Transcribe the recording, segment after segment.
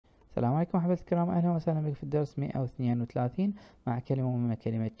السلام عليكم أحبتي الكرام، أهلا وسهلا بك في الدرس 132 مع كلمة مهمة،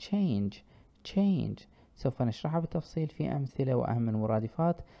 كلمة change. سوف نشرحها بالتفصيل في أمثلة وأهم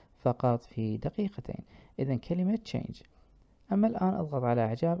المرادفات فقط في دقيقتين. إذن كلمة change. أما الآن اضغط على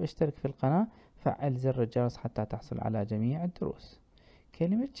إعجاب، اشترك في القناة، فعل زر الجرس حتى تحصل على جميع الدروس.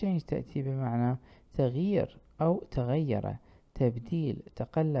 كلمة change تأتي بمعنى تغيير أو تغير، تبديل،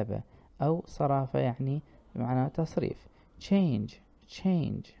 تقلب أو صرافة، يعني بمعنى تصريف. change.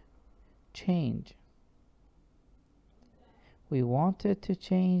 We wanted to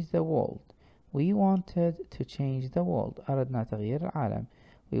change the world. أردنا تغيير العالم.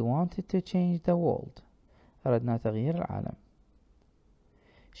 We wanted to change the world. أردنا تغيير العالم.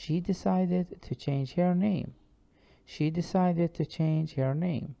 She decided to change her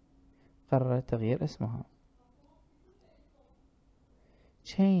name. قررت تغيير اسمها.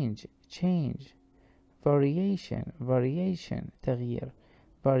 change. variation تغيير.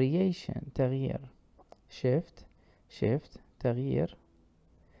 تغيير. shift تغيير.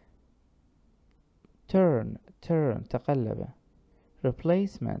 turn تقلب.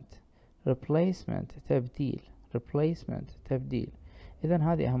 replacement تبديل. إذن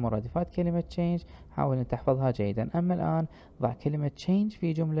هذه أهم مرادفات كلمة change، حاول أن تحفظها جيدا. أما الآن ضع كلمة change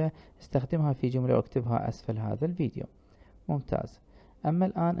في جملة، استخدمها في جملة واكتبها أسفل هذا الفيديو. ممتاز. أما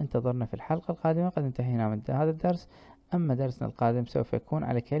الآن انتظرنا في الحلقة القادمة، قد انتهينا من هذا الدرس. أما درسنا القادم سوف يكون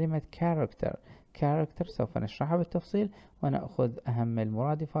على كلمة character، سوف نشرحها بالتفصيل ونأخذ أهم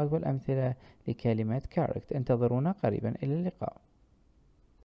المرادفات والأمثلة لكلمة character. انتظرونا قريبا، إلى اللقاء.